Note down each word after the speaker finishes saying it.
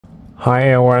Hi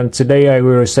everyone, today I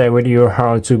will share with you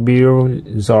how to build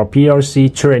the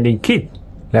PLC training kit.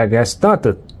 Let's get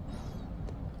started.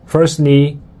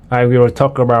 Firstly, I will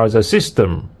talk about the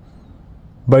system.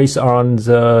 Based on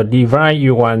the device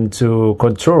you want to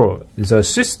control, the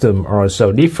system are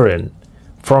so different.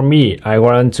 For me, I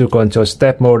want to control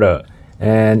step motor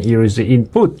and use the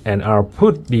input and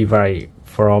output device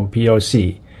from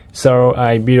PLC. So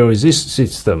I build this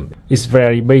system. It's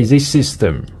very basic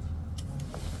system.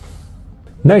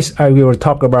 Next, I will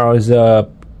talk about the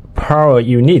power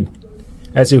unit.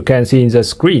 As you can see in the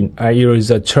screen, I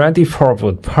use a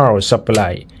 24-volt power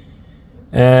supply.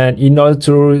 And in order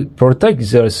to protect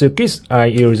the circuit, I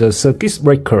use a circuit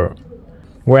breaker.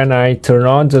 When I turn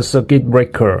on the circuit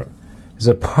breaker,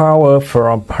 the power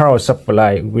from power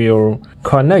supply will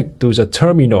connect to the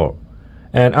terminal.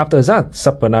 And after that,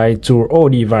 supply to all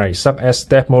devices such as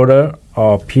step motor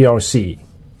or PLC.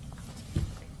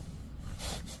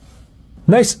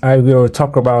 Next, I will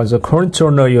talk about the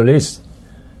controller units.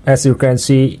 As you can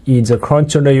see in the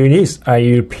controller units, I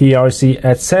use PLC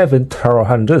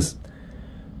S7-1200.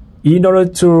 In order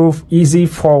to easy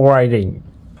forwarding,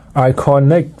 I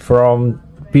connect from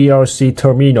PLC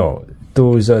terminal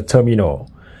to the terminal.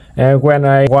 And when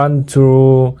I want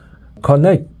to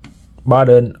connect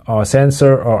button or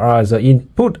sensor or other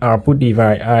input-output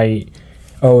device, I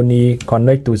only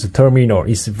connect to the terminal.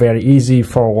 It's very easy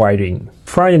forwarding.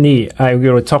 Finally, I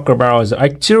will talk about the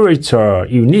actuator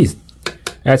unit.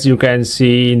 As you can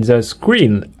see in the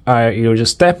screen, I use a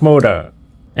step motor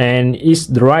and its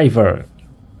driver.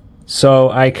 So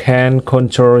I can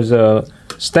control the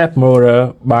step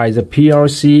motor by the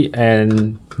PLC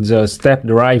and the step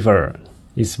driver.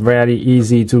 It's very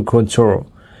easy to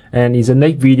control. And in the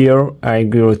next video, I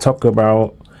will talk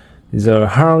about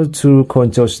how to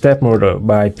control step motor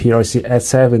by PLC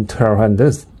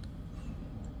S7-1200.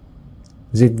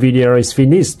 This video is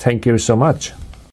finished. Thank you so much.